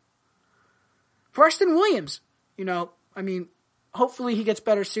anymore. Preston Williams, hopefully he gets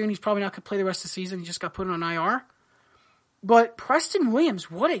better soon. He's probably not going to play the rest of the season. He just got put on IR. But Preston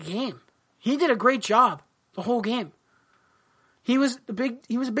Williams, what a game. He did a great job the whole game. He was a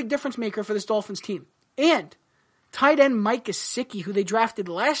big difference maker for this Dolphins team. And tight end Mike Gesicki, who they drafted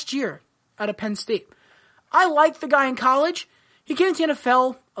last year out of Penn State. I liked the guy in college. He came into the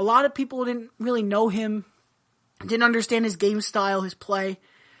NFL. A lot of people didn't really know him, didn't understand his game style, his play.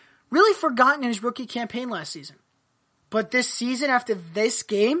 Really forgotten in his rookie campaign last season. But this season, after this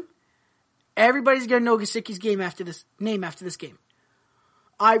game, everybody's going to know Gesicki's name after this game.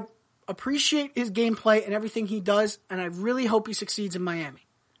 I appreciate his gameplay and everything he does, and I really hope he succeeds in Miami.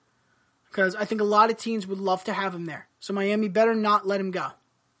 Because I think a lot of teams would love to have him there. So Miami better not let him go.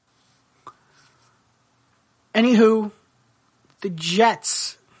 Anywho, the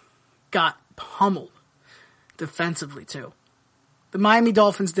Jets got pummeled defensively too. The Miami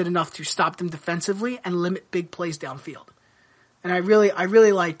Dolphins did enough to stop them defensively and limit big plays downfield. And I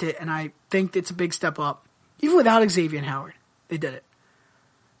really liked it, and I think it's a big step up. Even without Xavier Howard, they did it.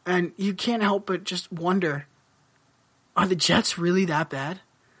 And you can't help but just wonder, are the Jets really that bad?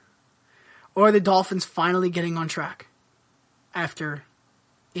 Or are the Dolphins finally getting on track after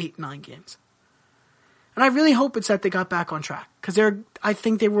 8-9 games? And I really hope it's that they got back on track. Because I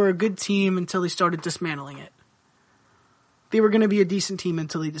think they were a good team until they started dismantling it. They were going to be a decent team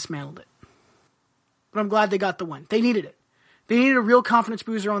until they dismantled it. But I'm glad they got the win. They needed it. They needed a real confidence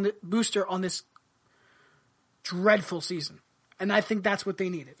booster on this dreadful season. And I think that's what they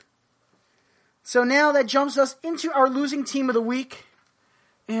needed. So now that jumps us into our losing team of the week.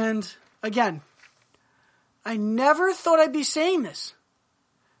 And again, I never thought I'd be saying this.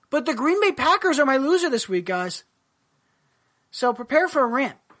 But the Green Bay Packers are my loser this week, guys. So prepare for a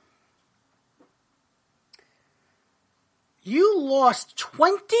rant. You lost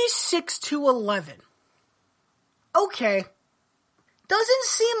 26-11. Okay. Doesn't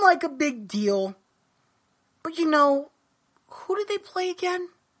seem like a big deal. But who did they play again?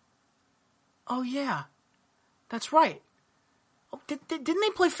 Oh yeah. That's right. Oh, didn't they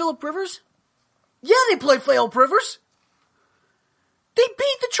play Phillip Rivers? Yeah, they played Phillip Rivers. They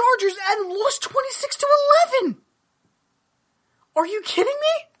beat the Chargers and lost 26-11. Are you kidding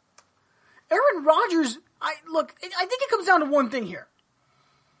me? Aaron Rodgers, I think it comes down to one thing here.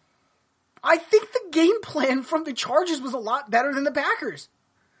 I think the game plan from the Chargers was a lot better than the Packers.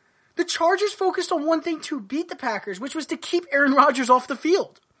 The Chargers focused on one thing to beat the Packers, which was to keep Aaron Rodgers off the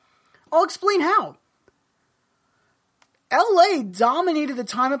field. I'll explain how. LA dominated the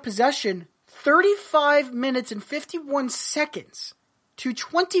time of possession 35 minutes and 51 seconds to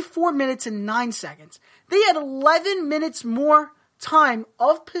 24 minutes and 9 seconds. They had 11 minutes more time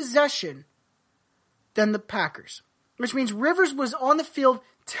of possession than the Packers, which means Rivers was on the field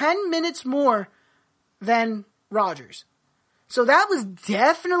 10 minutes more than Rodgers. So that was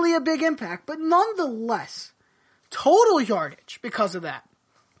definitely a big impact, but nonetheless, total yardage because of that.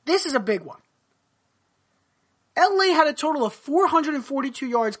 This is a big one. LA had a total of 442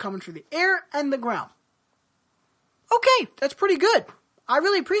 yards coming through the air and the ground. Okay, that's pretty good. I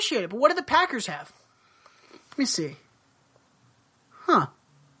really appreciate it, but what did the Packers have? Let me see. That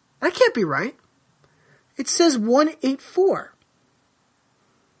can't be right. It says 184.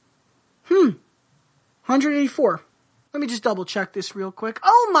 184. Let me just double check this real quick.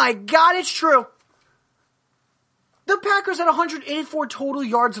 Oh my God, it's true. The Packers had 184 total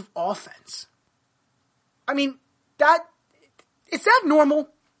yards of offense. I mean, is that normal?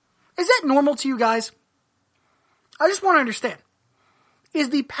 Is that normal to you guys? I just want to understand. Is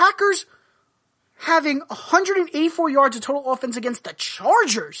the Packers having 184 yards of total offense against the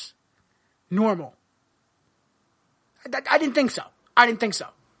Chargers normal? I didn't think so.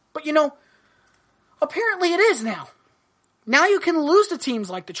 But apparently it is now. Now you can lose to teams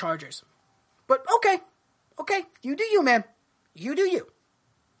like the Chargers. But okay, you do you, man. You do you.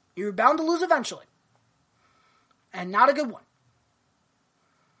 You're bound to lose eventually. And not a good one.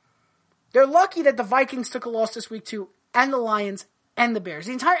 They're lucky that the Vikings took a loss this week too, and the Lions, and the Bears.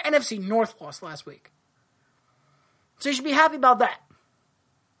 The entire NFC North lost last week. So you should be happy about that.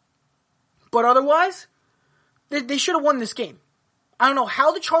 But otherwise, they should have won this game. I don't know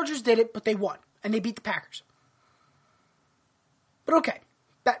how the Chargers did it, but they won. And they beat the Packers. But okay.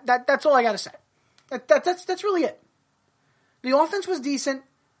 That's all I got to say. That's really it. The offense was decent,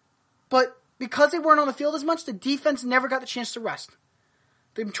 but because they weren't on the field as much, the defense never got the chance to rest.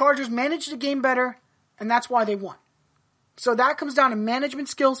 The Chargers managed the game better, and that's why they won. So that comes down to management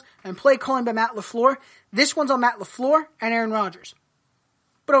skills and play calling by Matt LaFleur. This one's on Matt LaFleur and Aaron Rodgers.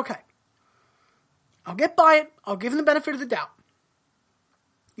 But okay. I'll get by it. I'll give them the benefit of the doubt.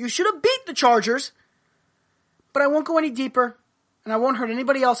 You should have beat the Chargers, but I won't go any deeper, and I won't hurt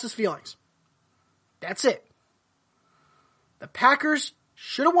anybody else's feelings. That's it. The Packers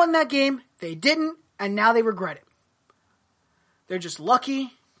should have won that game. They didn't, and now they regret it. They're just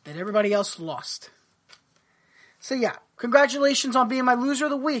lucky that everybody else lost. So yeah, congratulations on being my loser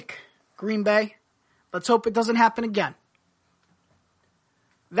of the week, Green Bay. Let's hope it doesn't happen again.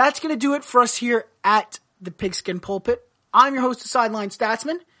 That's going to do it for us here at the Pigskin Pulpit. I'm your host, the Sideline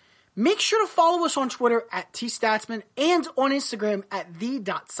Statsman. Make sure to follow us on Twitter at tstatsman and on Instagram at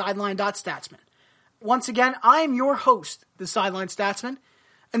the.sideline.statsman. Once again, I am your host, the Sideline Statsman,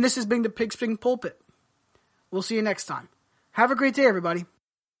 and this has been the Pigskin Pulpit. We'll see you next time. Have a great day, everybody.